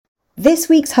This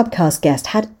week's Hubcast guest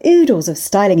had oodles of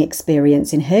styling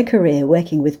experience in her career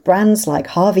working with brands like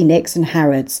Harvey Nichols and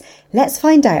Harrods. Let's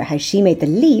find out how she made the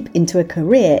leap into a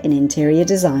career in interior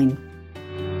design.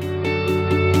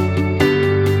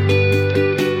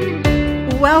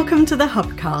 Welcome to the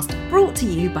Hubcast, brought to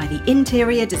you by the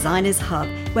Interior Designers Hub,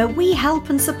 where we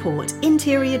help and support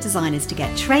interior designers to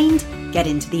get trained, get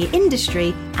into the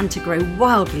industry, and to grow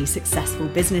wildly successful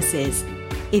businesses.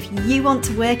 If you want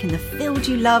to work in the field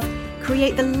you love,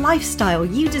 create the lifestyle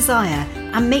you desire,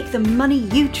 and make the money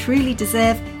you truly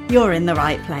deserve, you're in the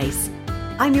right place.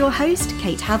 I'm your host,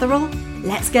 Kate Hatherall.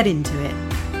 Let's get into it.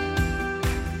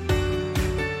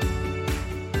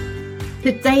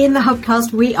 Today in the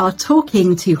Hubcast, we are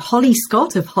talking to Holly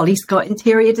Scott of Holly Scott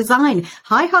Interior Design.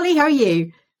 Hi, Holly. How are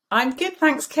you? I'm good,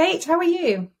 thanks, Kate. How are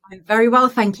you? I'm very well,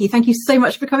 thank you. Thank you so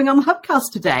much for coming on the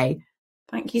Hubcast today.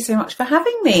 Thank you so much for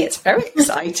having me. It's very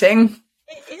exciting.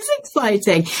 It is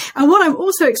exciting. And what I'm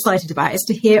also excited about is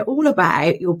to hear all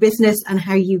about your business and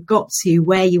how you got to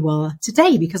where you are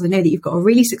today, because I know that you've got a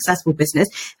really successful business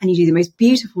and you do the most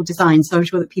beautiful designs. So I'm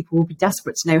sure that people will be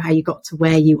desperate to know how you got to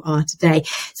where you are today.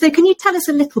 So can you tell us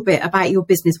a little bit about your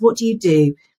business? What do you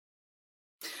do?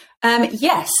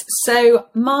 Yes. So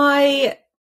my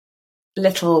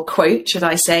little quote, should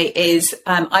I say, is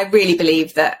I really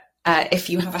believe that if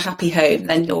you have a happy home,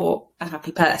 then you're a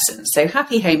happy person. So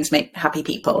happy homes make happy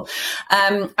people.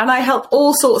 And I help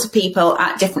all sorts of people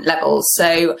at different levels.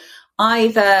 So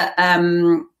either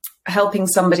helping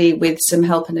somebody with some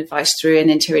help and advice through an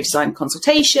interior design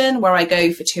consultation where I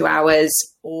go for 2 hours,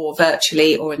 or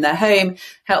virtually or in their home,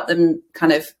 help them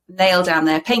kind of nail down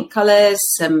their paint colours,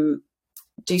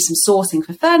 do some sourcing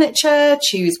for furniture,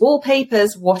 choose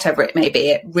wallpapers, whatever it may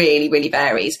be. It really, really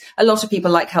varies. A lot of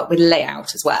people like help with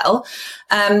layout as well.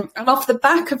 And off the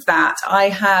back of that, I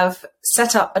have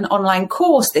set up an online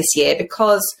course this year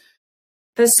because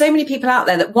there's so many people out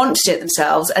there that want to do it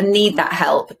themselves and need that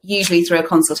help, usually through a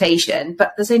consultation,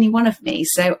 but there's only one of me,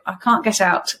 so I can't get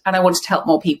out, and I wanted to help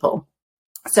more people.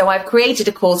 So I've created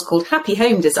a course called Happy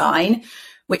Home Design,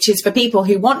 which is for people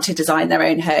who want to design their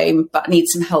own home but need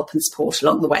some help and support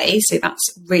along the way. So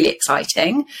that's really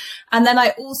exciting. And then I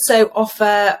also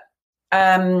offer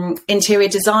interior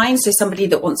design. So somebody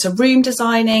that wants a room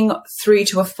designing through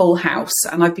to a full house.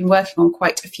 And I've been working on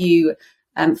quite a few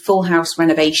full house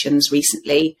renovations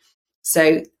recently.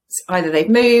 So either they've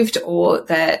moved or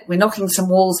we're knocking some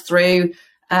walls through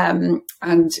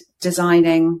and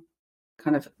designing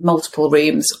kind of multiple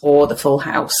rooms or the full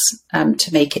house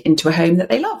to make it into a home that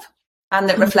they love and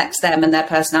that reflects them and their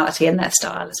personality and their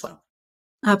style as well.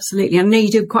 Absolutely. I know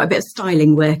you do quite a bit of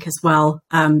styling work as well,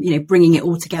 bringing it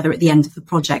all together at the end of the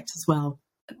project as well.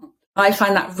 I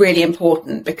find that really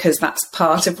important because that's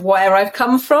part of where I've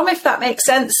come from, if that makes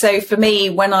sense. So for me,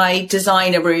 when I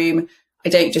design a room, I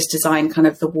don't just design kind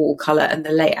of the wall colour and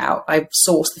the layout. I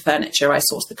source the furniture, I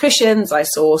source the cushions, I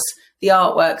source the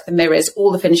artwork, the mirrors,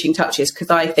 all the finishing touches,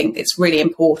 because I think it's really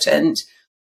important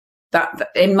that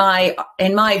in my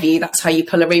view, that's how you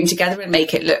pull a room together and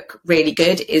make it look really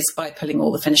good, is by pulling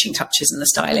all the finishing touches and the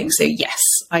styling. So yes,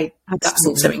 that's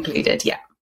also included. Yeah.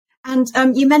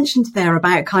 And you mentioned there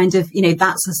about kind of,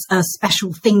 that's a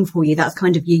special thing for you. That's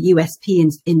kind of your USP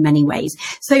in many ways.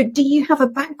 So do you have a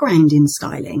background in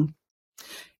styling?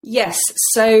 Yes.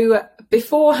 So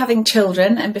before having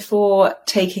children and before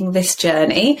taking this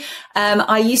journey,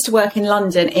 I used to work in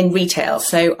London in retail.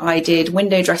 So I did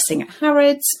window dressing at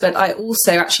Harrods, but I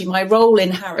also actually, my role in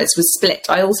Harrods was split.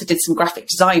 I also did some graphic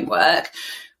design work,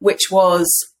 which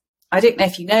was, I don't know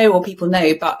if you know or people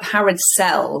know, but Harrods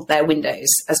sell their windows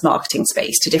as marketing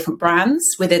space to different brands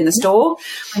within the store.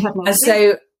 And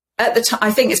so at the time,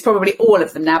 I think it's probably all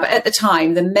of them now, but at the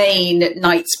time, the main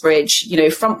Knightsbridge,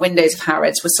 front windows of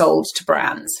Harrods were sold to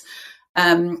brands.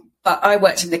 But I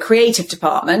worked in the creative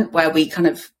department where we kind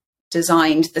of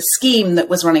designed the scheme that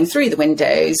was running through the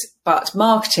windows, but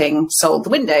marketing sold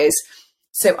the windows.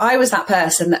 So I was that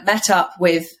person that met up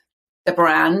with the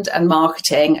brand and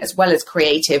marketing as well as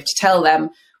creative to tell them,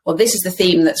 well, this is the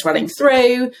theme that's running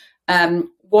through.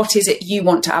 What is it you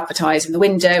want to advertise in the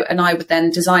window? And I would then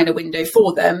design a window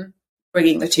for them,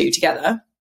 bringing the two together.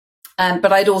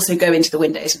 But I'd also go into the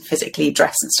windows and physically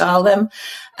dress and style them.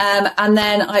 And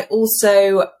then I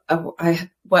also, I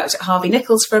worked at Harvey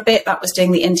Nichols for a bit. That was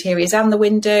doing the interiors and the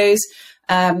windows.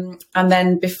 And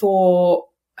then before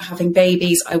having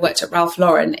babies, I worked at Ralph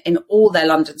Lauren in all their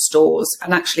London stores.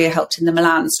 And actually I helped in the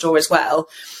Milan store as well.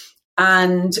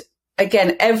 And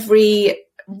again, every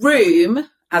room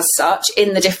as such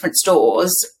in the different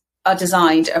stores are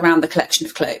designed around the collection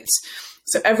of clothes.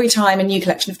 So every time a new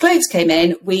collection of clothes came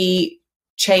in, we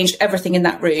changed everything in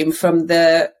that room, from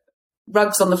the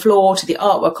rugs on the floor to the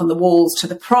artwork on the walls to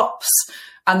the props.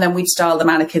 And then we'd style the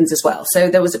mannequins as well. So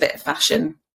there was a bit of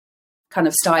fashion kind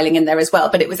of styling in there as well,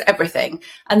 but it was everything.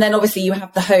 And then obviously you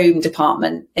have the home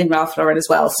department in Ralph Lauren as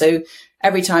well. So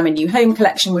every time a new home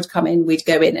collection would come in, we'd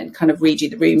go in and kind of redo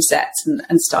the room sets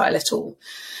and style it all.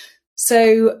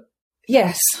 So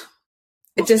yes,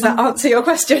 does that answer your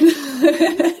question?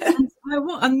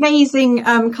 What amazing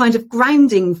kind of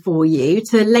grounding for you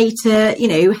to later,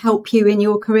 help you in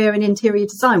your career in interior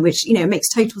design, which, makes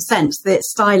total sense that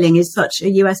styling is such a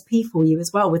USP for you as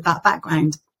well with that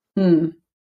background.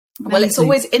 Well, it's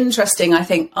always interesting. I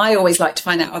think I always like to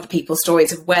find out other people's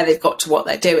stories of where they've got to what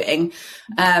they're doing.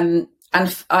 And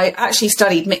I actually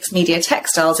studied mixed media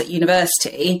textiles at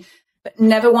university, but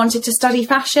never wanted to study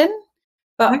fashion.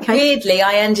 But weirdly,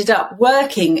 I ended up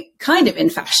working kind of in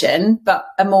fashion, but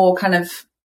a more kind of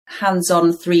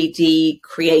hands-on 3D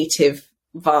creative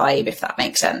vibe, if that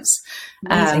makes sense.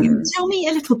 Tell me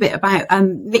a little bit about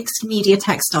mixed media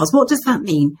textiles. What does that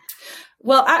mean?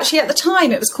 Well, actually, at the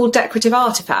time, it was called decorative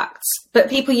artifacts, but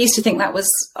people used to think that was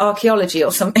archaeology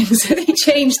or something, so they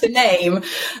changed the name.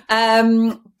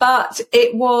 But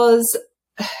it was...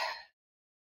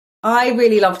 I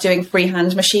really loved doing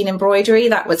freehand machine embroidery.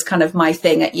 That was kind of my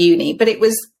thing at uni, but it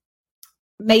was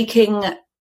making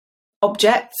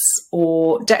objects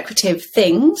or decorative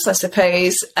things, I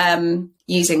suppose,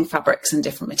 using fabrics and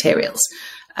different materials.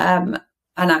 And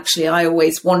actually, I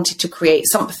always wanted to create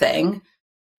something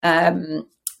that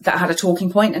had a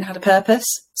talking point and had a purpose.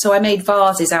 So I made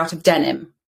vases out of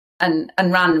denim and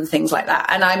random things like that.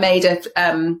 And I made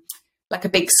like a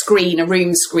big screen, a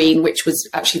room screen, which was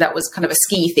actually, that was kind of a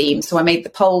ski theme. So I made the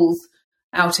poles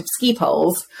out of ski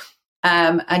poles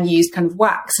and used kind of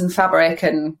wax and fabric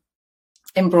and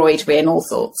embroidery and all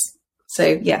sorts.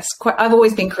 So yes, I've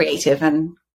always been creative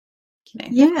and, so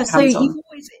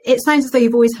it sounds as though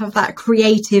you've always had that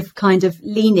creative kind of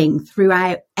leaning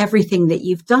throughout everything that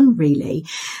you've done, really.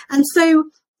 And so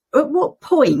at what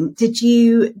point did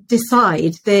you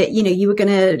decide that, you were going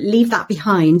to leave that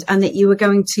behind and that you were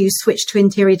going to switch to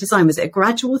interior design? Was it a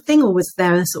gradual thing, or was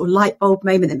there a sort of light bulb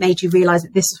moment that made you realise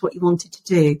that this is what you wanted to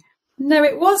do? No,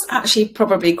 it was actually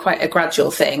probably quite a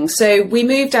gradual thing. So we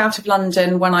moved out of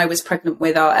London when I was pregnant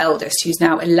with our eldest, who's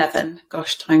now 11.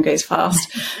 Gosh, time goes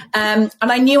fast. And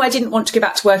I knew I didn't want to go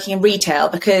back to working in retail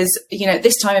because, at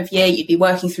this time of year, you'd be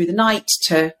working through the night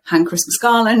to hang Christmas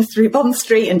garlands through Bond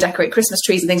Street and decorate Christmas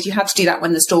trees and things. You had to do that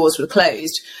when the stores were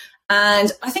closed.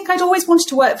 And I think I'd always wanted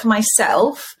to work for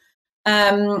myself.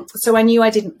 So I knew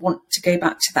I didn't want to go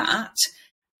back to that.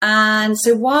 And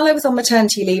so while I was on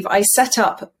maternity leave, I set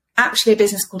up actually a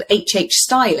business called HH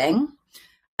Styling,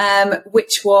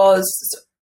 which was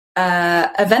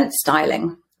event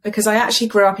styling, because I actually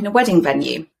grew up in a wedding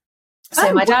venue.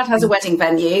 So my dad has a wedding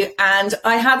venue, and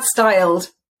I had styled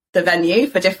the venue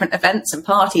for different events and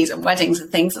parties and weddings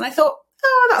and things. And I thought,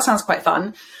 that sounds quite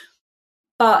fun.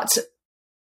 But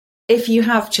if you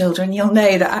have children, you'll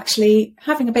know that actually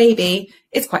having a baby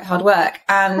is quite hard work,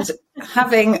 and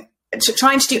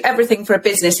trying to do everything for a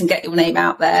business and get your name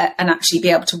out there and actually be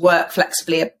able to work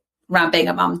flexibly around being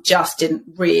a mum just didn't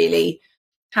really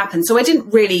happen. So I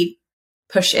didn't really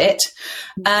push it.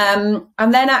 And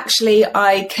then actually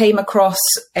I came across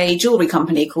a jewellery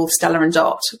company called Stella &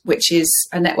 Dot, which is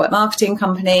a network marketing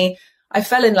company. I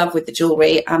fell in love with the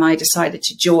jewellery and I decided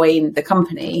to join the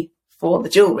company for the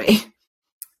jewellery.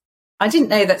 I didn't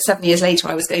know that 7 years later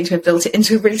I was going to have built it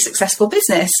into a really successful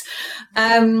business.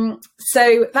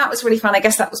 So that was really fun. I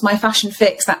guess that was my fashion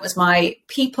fix. That was my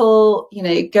people,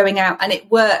 going out. And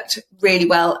it worked really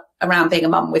well around being a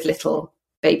mum with little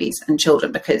babies and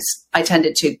children, because I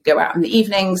tended to go out in the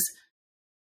evenings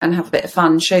and have a bit of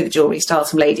fun, show the jewellery, style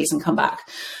some ladies and come back.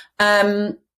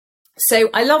 So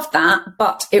I loved that,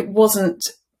 but it wasn't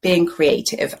being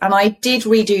creative. And I did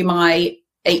redo my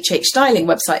HH Styling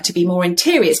website to be more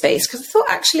interiors based, because I thought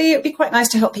actually it would be quite nice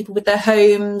to help people with their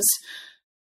homes.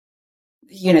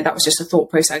 That was just a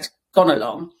thought process I'd gone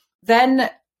along.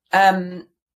 Then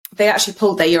they actually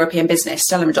pulled their European business.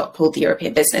 Stella & Dot pulled the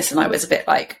European business, and I was a bit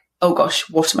like, oh gosh,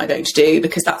 what am I going to do?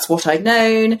 Because that's what I'd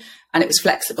known, and it was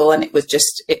flexible, and it was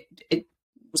just, it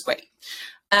was great.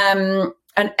 And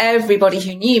everybody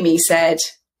who knew me said,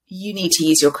 you need to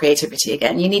use your creativity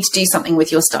again. You need to do something with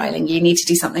your styling. You need to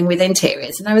do something with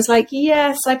interiors. And I was like,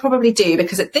 yes, I probably do.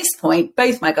 Because at this point,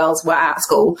 both my girls were at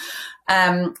school.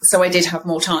 So I did have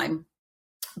more time.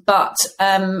 But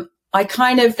I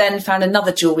kind of then found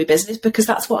another jewellery business because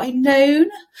that's what I'd known.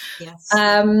 Yes.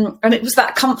 And it was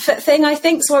that comfort thing, I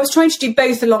think. So I was trying to do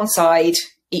both alongside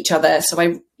each other. So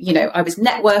I was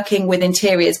networking with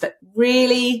interiors, but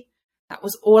really That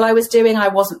was all I was doing. I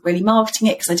wasn't really marketing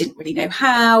it because I didn't really know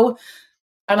how.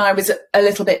 And I was a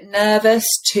little bit nervous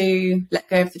to let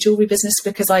go of the jewellery business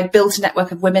because I built a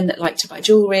network of women that like to buy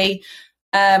jewellery.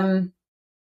 Then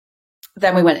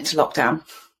we went into lockdown.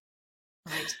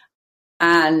 Right.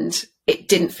 And it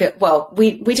didn't feel, well,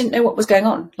 we didn't know what was going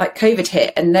on. Like COVID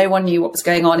hit and no one knew what was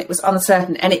going on. It was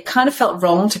uncertain and it kind of felt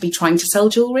wrong to be trying to sell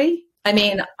jewellery. I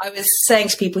mean, I was saying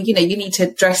to people, you need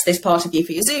to dress this part of you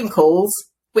for your Zoom calls,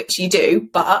 which you do,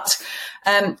 but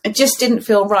it just didn't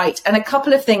feel right. And a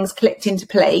couple of things clicked into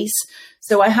place.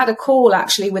 So I had a call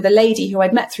actually with a lady who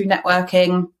I'd met through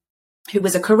networking, who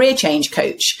was a career change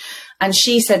coach. And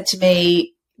she said to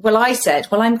me, I said,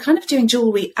 I'm kind of doing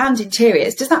jewellery and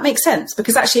interiors. Does that make sense?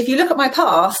 Because actually, if you look at my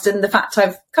past and the fact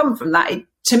I've come from that,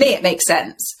 to me, it makes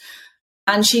sense.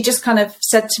 And she just kind of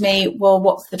said to me, well,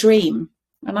 what's the dream?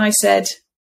 And I said,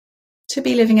 to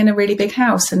be living in a really big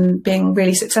house and being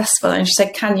really successful. And she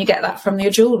said, can you get that from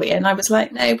your jewellery? And I was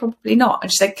like, no, probably not.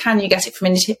 And she said, can you get it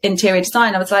from interior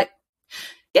design? I was like,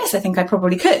 yes, I think I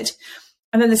probably could.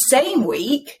 And then the same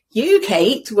week, you,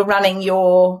 Kate, were running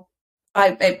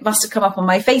it must have come up on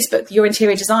my Facebook, your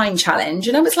interior design challenge.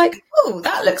 And I was like, oh,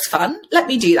 that looks fun. Let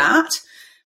me do that.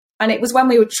 And it was when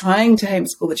we were trying to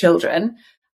homeschool the children.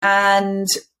 And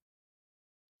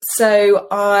so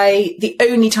the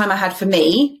only time I had for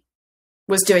me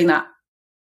was doing that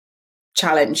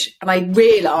challenge. And I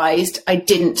realised I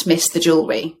didn't miss the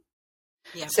jewellery.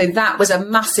 Yeah. So that was a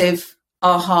massive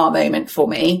aha moment for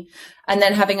me. And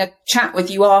then having a chat with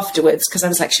you afterwards, because I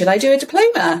was like, should I do a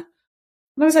diploma?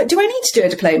 And I was like, do I need to do a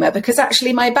diploma? Because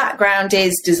actually my background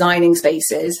is designing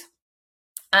spaces.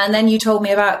 And then you told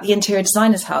me about the Interior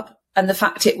Designers Hub and the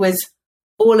fact it was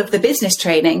all of the business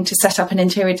training to set up an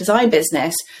interior design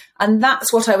business. And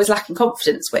that's what I was lacking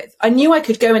confidence with. I knew I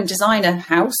could go and design a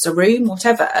house, a room,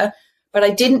 whatever, but I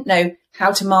didn't know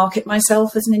how to market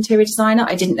myself as an interior designer.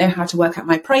 I didn't know how to work out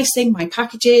my pricing, my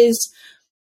packages.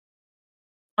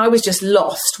 I was just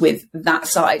lost with that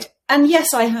side. And yes,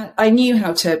 I knew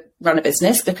how to run a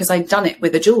business because I'd done it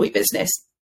with a jewellery business.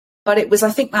 But it was,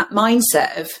 I think, that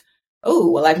mindset of,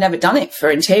 I've never done it for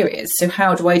interiors, so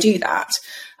how do I do that?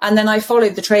 And then I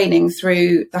followed the training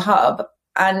through the hub,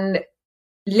 and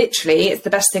literally it's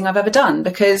the best thing I've ever done,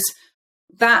 because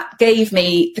that gave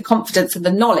me the confidence and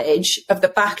the knowledge of the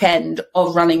back end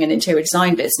of running an interior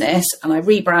design business. And I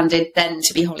rebranded then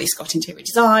to be Holly Scott Interior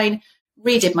Design,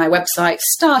 redid my website,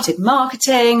 started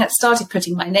marketing, started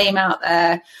putting my name out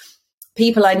there.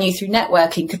 People I knew through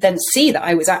networking could then see that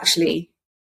I was actually,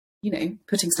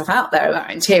 putting stuff out there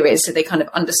about interiors, so they kind of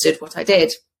understood what I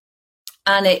did.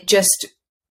 And it just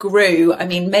grew,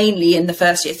 mainly in the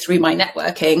first year through my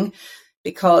networking,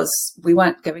 because we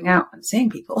weren't going out and seeing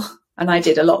people. And I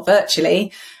did a lot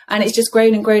virtually, and it's just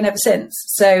grown and grown ever since.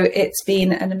 So it's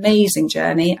been an amazing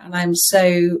journey, and I'm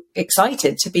so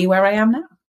excited to be where I am now.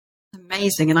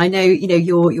 Amazing. And I know,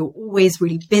 you're always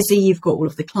really busy. You've got all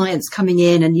of the clients coming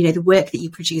in, and, the work that you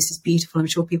produce is beautiful. I'm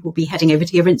sure people will be heading over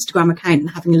to your Instagram account and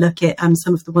having a look at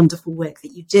some of the wonderful work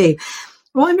that you do.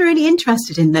 What I'm really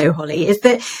interested in, though, Holly, is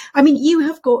that, you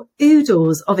have got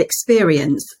oodles of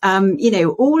experience,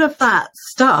 all of that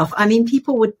stuff.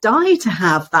 People would die to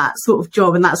have that sort of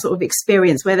job and that sort of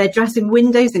experience where they're dressing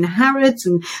windows in Harrods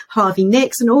and Harvey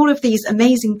Nichols and all of these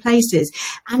amazing places.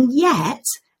 And yet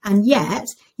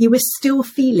you were still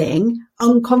feeling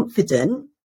unconfident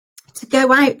to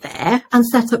go out there and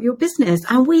set up your business.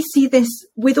 And we see this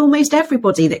with almost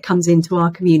everybody that comes into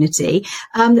our community,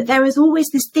 that there is always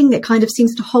this thing that kind of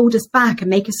seems to hold us back and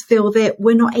make us feel that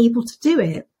we're not able to do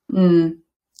it.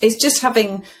 It's just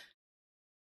having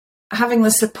the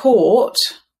support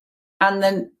and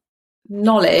the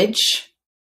knowledge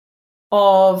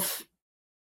of,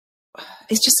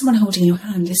 it's just someone holding your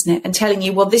hand, isn't it? And telling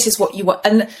you, well, this is what you want,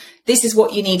 and this is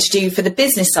what you need to do for the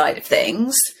business side of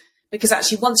things. Because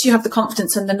actually, once you have the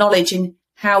confidence and the knowledge in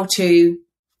how to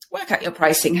work out your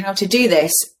pricing, how to do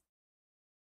this,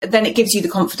 then it gives you the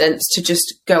confidence to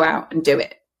just go out and do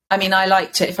it. I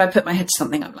like to, if I put my head to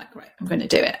something, I'm like, right, I'm going to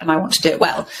do it, and I want to do it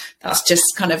well. That's just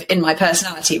kind of in my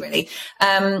personality, really.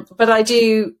 But I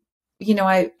do,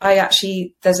 I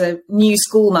actually, there's a new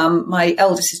school mum. My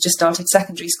eldest has just started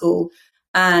secondary school,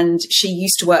 and she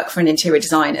used to work for an interior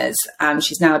designers, and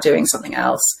she's now doing something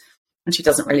else, and she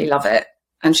doesn't really love it.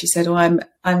 And she said,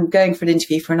 I'm going for an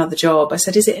interview for another job. I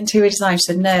said, is it interior design? She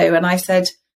said, no. And I said,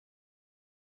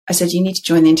 you need to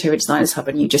join the Interior Designers Hub,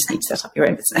 and you just need to set up your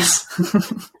own business.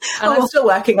 And I'm still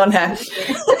working on her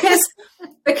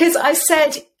because I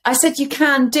said, you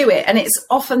can do it. And it's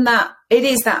often it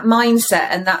is that mindset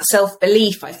and that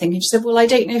self-belief, I think. And she said, well, I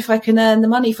don't know if I can earn the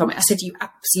money from it. I said, you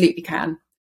absolutely can.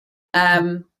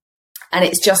 And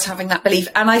it's just having that belief.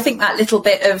 And I think that little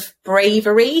bit of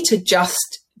bravery to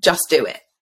just do it.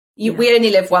 We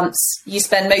only live once. You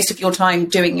spend most of your time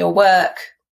doing your work.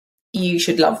 You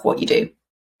should love what you do.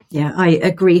 Yeah, I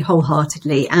agree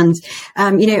wholeheartedly. And,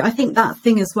 I think that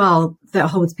thing as well that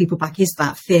holds people back is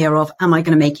that fear of, am I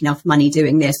going to make enough money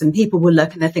doing this? And people will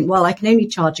look and they think, well, I can only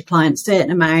charge a client a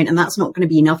certain amount and that's not going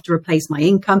to be enough to replace my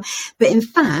income. But in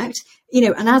fact,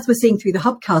 and as we're seeing through the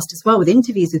Hubcast as well with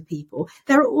interviews with people,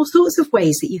 there are all sorts of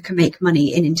ways that you can make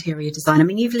money in interior design. I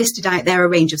mean, you've listed out there a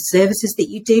range of services that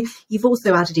you do. You've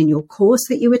also added in your course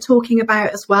that you were talking about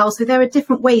as well. So there are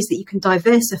different ways that you can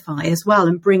diversify as well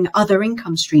and bring other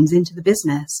income streams into the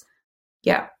business.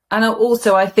 Yeah. And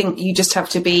also, I think you just have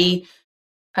to be,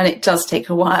 and it does take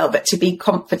a while, but to be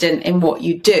confident in what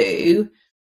you do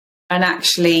and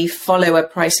actually follow a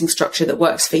pricing structure that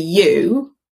works for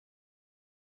you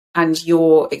and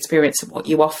your experience of what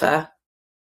you offer,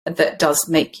 that does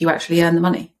make you actually earn the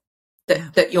money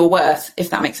that you're worth, if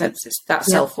that makes sense. It's that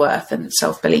self-worth and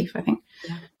self-belief, I think.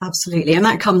 Yeah, absolutely. And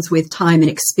that comes with time and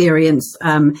experience.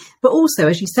 But also,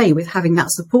 as you say, with having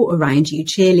that support around you,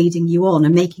 cheerleading you on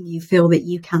and making you feel that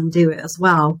you can do it as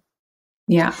well.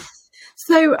 Yeah.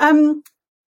 So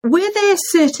were there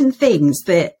certain things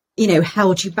that,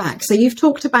 held you back? So you've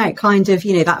talked about kind of,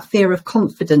 that fear of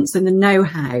confidence and the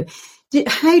know-how.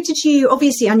 How did you,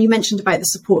 obviously, and you mentioned about the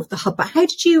support of the hub, but how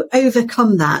did you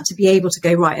overcome that to be able to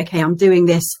go, right, okay, I'm doing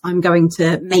this, I'm going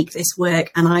to make this work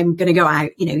and I'm going to go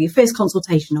out, your first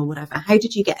consultation or whatever. How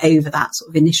did you get over that sort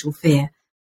of initial fear?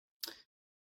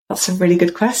 That's a really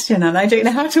good question and I don't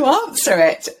know how to answer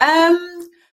it.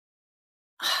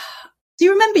 Do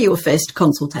you remember your first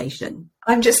consultation?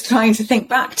 I'm just trying to think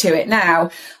back to it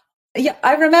now. Yeah,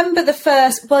 I remember the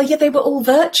first, they were all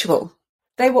virtual.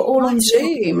 They were all on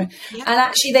Zoom. Yeah. And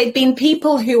actually they'd been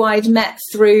people who I'd met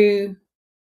through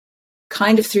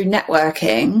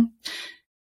networking.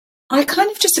 I kind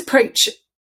of just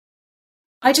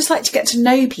I just like to get to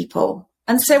know people.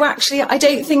 And so actually I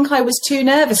don't think I was too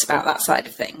nervous about that side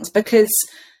of things because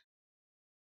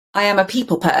I am a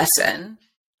people person.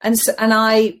 And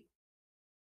I,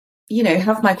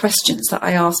 have my questions that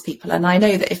I ask people. And I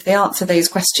know that if they answer those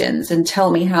questions and tell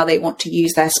me how they want to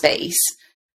use their space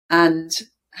and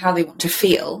how they want to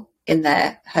feel in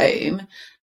their home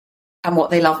and what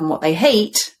they love and what they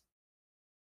hate,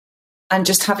 and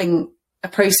just having a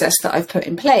process that I've put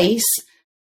in place,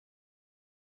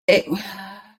 it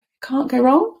can't go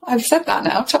wrong. I've said that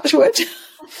now, touch wood.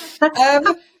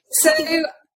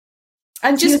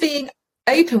 And just being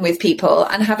open with people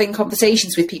and having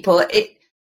conversations with people,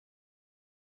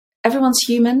 everyone's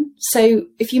human. So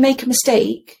if you make a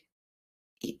mistake,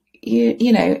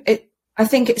 I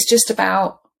think it's just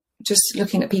about just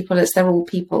looking at people as they're all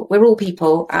people. We're all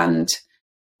people, and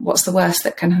what's the worst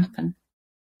that can happen?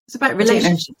 It's about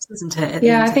relationships, isn't it?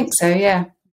 Yeah, I think so. Yeah.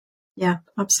 Yeah,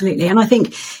 absolutely. And I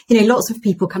think, lots of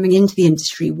people coming into the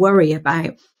industry worry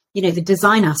about, the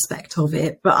design aspect of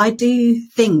it. But I do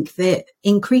think that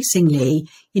increasingly,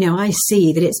 I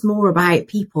see that it's more about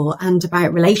people and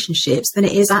about relationships than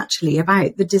it is actually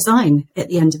about the design at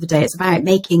the end of the day. It's about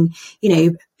making,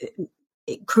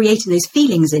 creating those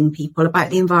feelings in people about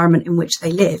the environment in which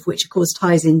they live, which of course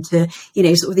ties into,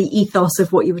 sort of the ethos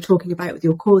of what you were talking about with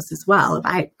your course as well,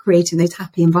 about creating those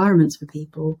happy environments for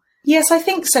people. Yes, I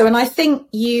think so. And I think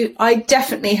I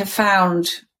definitely have found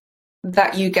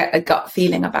that you get a gut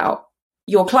feeling about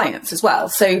your clients as well.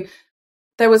 So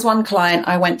there was one client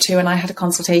I went to and I had a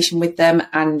consultation with them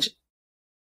and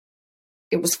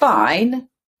it was fine.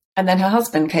 And then her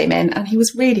husband came in and he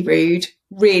was really rude,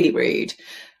 really rude.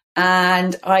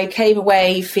 And I came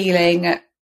away feeling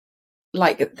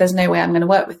like there's no way I'm going to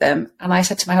work with them. And I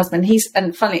said to my husband,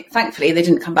 thankfully they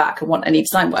didn't come back and want any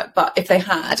design work. But if they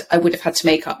had, I would have had to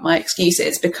make up my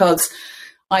excuses because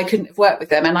I couldn't have worked with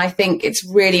them. And I think it's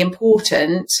really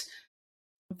important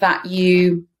that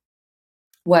you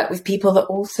work with people that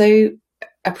also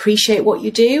appreciate what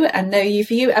you do and know you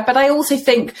for you. But I also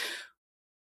think,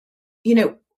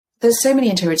 there's so many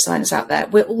interior designers out there.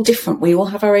 We're all different. We all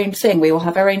have our own thing. We all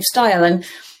have our own style. And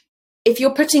if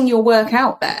you're putting your work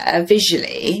out there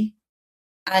visually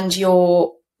and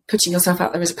you're putting yourself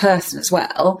out there as a person as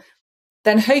well,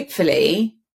 then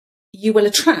hopefully you will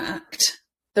attract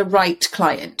the right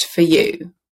client for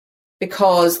you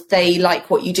because they like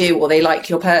what you do or they like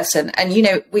your person. And,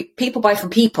 people buy from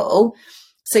people.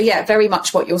 So, yeah, very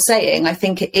much what you're saying. I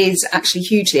think it is actually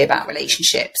hugely about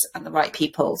relationships and the right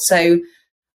people. So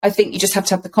I think you just have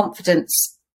to have the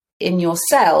confidence in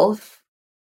yourself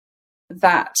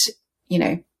that,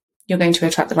 you're going to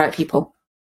attract the right people.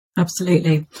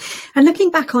 Absolutely. And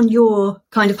looking back on your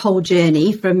kind of whole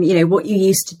journey from, what you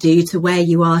used to do to where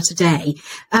you are today,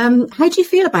 how do you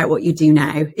feel about what you do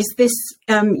now? Is this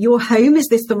your home? Is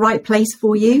this the right place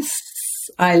for you?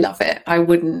 I love it.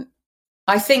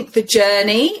 I think the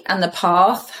journey and the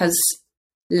path has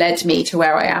led me to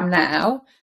where I am now.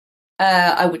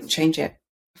 I wouldn't change it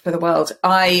for the world.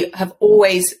 I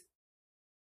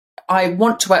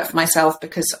want to work for myself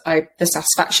because the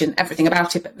satisfaction, everything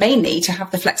about it, but mainly to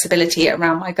have the flexibility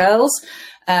around my girls.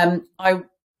 My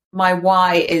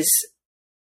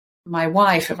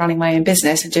why for running my own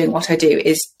business and doing what I do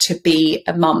is to be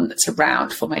a mum that's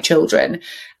around for my children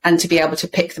and to be able to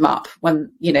pick them up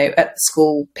when, at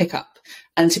school pickup,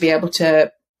 and to be able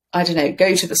to, go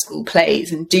to the school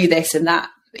plays and do this and that.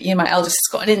 My eldest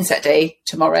has got an inset day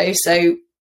tomorrow, so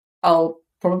I'll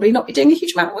probably not be doing a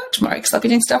huge amount of work tomorrow because I'll be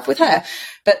doing stuff with her.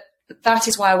 But that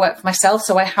is why I work for myself.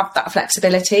 So I have that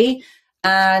flexibility,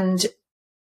 and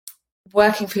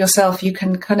working for yourself, you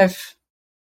can kind of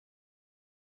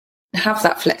have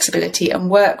that flexibility and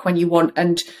work when you want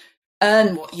and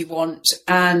earn what you want.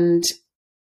 And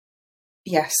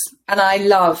yes, and I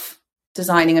love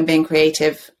designing and being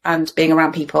creative and being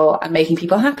around people and making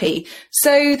people happy.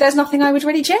 So there's nothing I would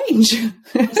really change.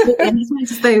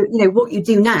 So, what you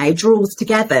do now draws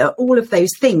together all of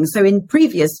those things. So in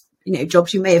previous,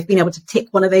 jobs, you may have been able to tick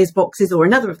one of those boxes or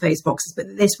another of those boxes,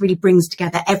 but this really brings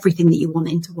together everything that you want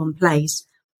into one place.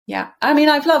 Yeah. I mean,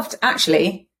 I've loved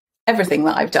actually everything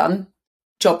that I've done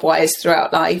job-wise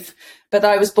throughout life, but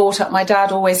I was brought up, my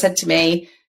dad always said to me,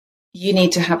 you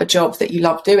need to have a job that you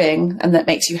love doing and that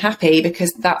makes you happy,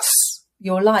 because that's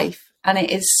your life. And it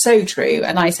is so true.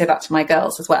 And I say that to my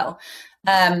girls as well.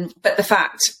 But the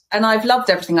fact, and I've loved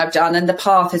everything I've done, and the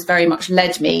path has very much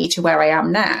led me to where I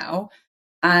am now.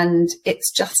 And it's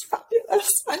just fabulous.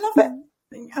 I love it.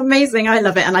 Amazing. I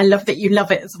love it. And I love that you love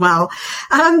it as well.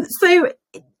 So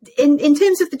in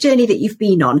terms of the journey that you've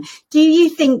been on, do you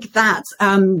think that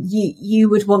you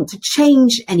would want to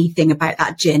change anything about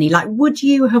that journey? Like, would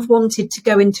you have wanted to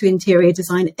go into interior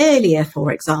design earlier,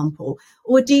 for example?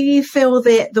 Or do you feel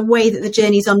that the way that the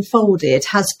journey's unfolded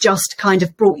has just kind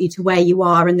of brought you to where you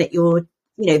are, and that you're,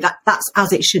 that's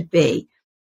as it should be?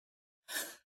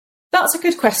 That's a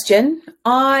good question.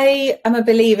 I am a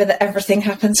believer that everything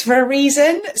happens for a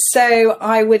reason. So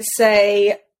I would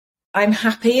say I'm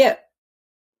happy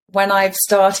when I've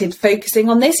started focusing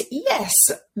on this. Yes,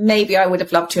 maybe I would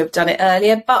have loved to have done it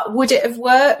earlier, but would it have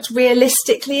worked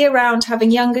realistically around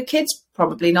having younger kids?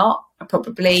 Probably not.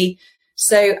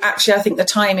 So actually, I think the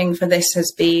timing for this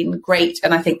has been great.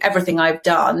 And I think everything I've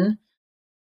done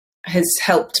has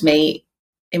helped me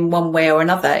in one way or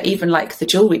another, even like the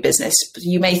jewellery business.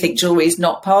 You may think jewellery is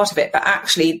not part of it, but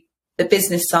actually the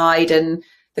business side and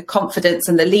the confidence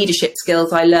and the leadership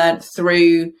skills I learned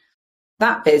through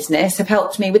that business have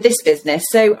helped me with this business.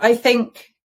 So I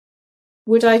think,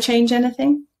 would I change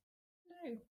anything?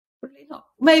 No, probably not.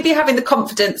 Maybe having the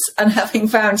confidence and having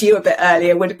found you a bit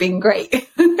earlier would have been great.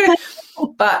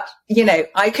 But,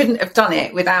 I couldn't have done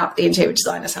it without the Interior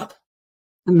Designers Hub.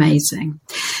 Amazing.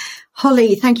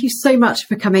 Holly, thank you so much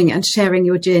for coming and sharing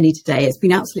your journey today. It's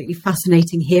been absolutely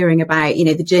fascinating hearing about,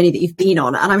 the journey that you've been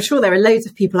on. And I'm sure there are loads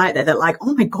of people out there that are like,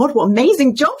 oh my God, what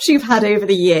amazing jobs you've had over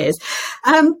the years.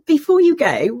 Before you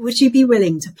go, would you be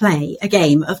willing to play a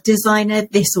game of designer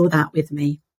this or that with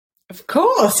me? Of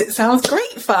course. It sounds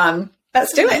great fun.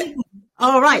 Let's do it.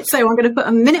 All right. So I'm going to put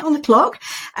a minute on the clock,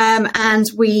 and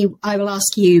I will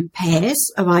ask you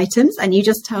pairs of items, and you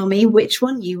just tell me which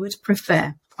one you would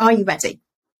prefer. Are you ready?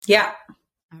 Yeah.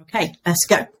 Okay, let's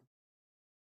go.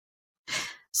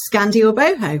 Scandi or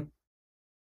boho?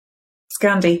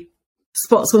 Scandi.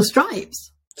 Spots or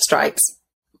stripes? Stripes.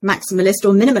 Maximalist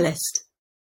or minimalist?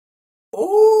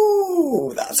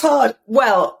 Oh, that's hard.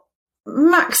 Well,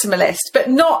 maximalist, but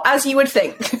not as you would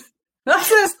think.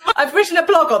 I've written a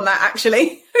blog on that,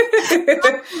 actually.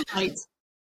 Light.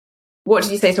 What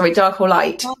did you say? Sorry, dark or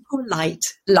light? Dark or light?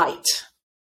 Light.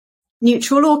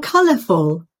 Neutral or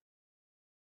colourful?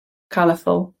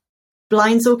 Colourful.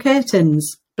 Blinds or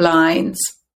curtains? Blinds.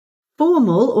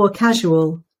 Formal or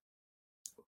casual?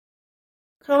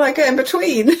 Can't I get in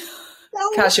between?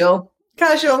 No.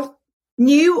 Casual.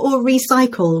 New or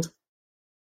recycled?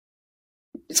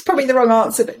 It's probably the wrong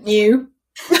answer, but new.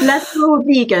 Leather or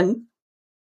vegan?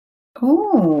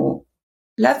 Oh,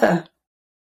 leather.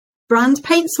 Brand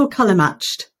paints or colour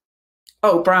matched?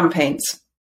 Oh, brand paints.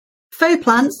 Faux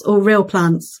plants or real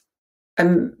plants?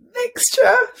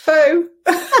 Mixture. Faux.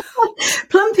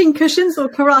 Plumping cushions or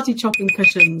karate chopping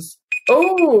cushions?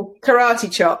 Oh,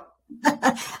 karate chop.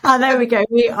 There we go.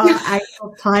 We are out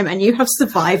of time and you have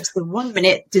survived the 1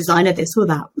 minute designer this or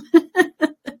that.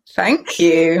 Thank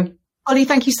you. Holly,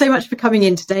 thank you so much for coming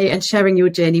in today and sharing your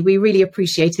journey. We really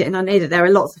appreciate it. And I know that there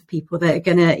are lots of people that are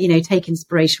going to, take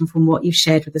inspiration from what you've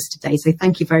shared with us today. So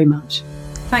thank you very much.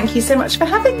 Thank you so much for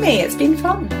having me. It's been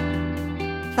fun.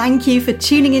 Thank you for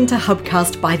tuning into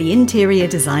Hubcast by the Interior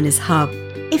Designers Hub.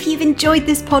 If you've enjoyed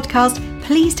this podcast,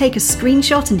 please take a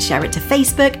screenshot and share it to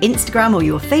Facebook, Instagram, or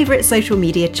your favourite social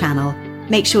media channel.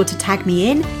 Make sure to tag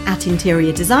me in at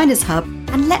Interior Designers Hub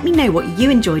and let me know what you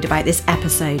enjoyed about this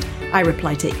episode. I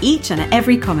reply to each and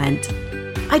every comment.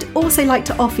 I'd also like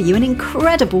to offer you an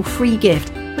incredible free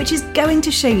gift, which is going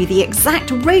to show you the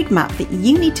exact roadmap that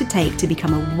you need to take to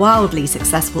become a wildly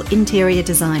successful interior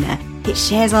designer. It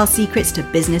shares our secrets to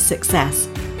business success.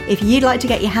 If you'd like to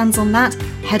get your hands on that,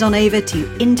 head on over to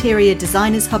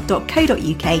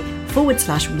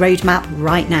interiordesignershub.co.uk/roadmap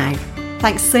right now.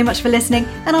 Thanks so much for listening,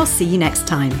 and I'll see you next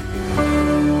time.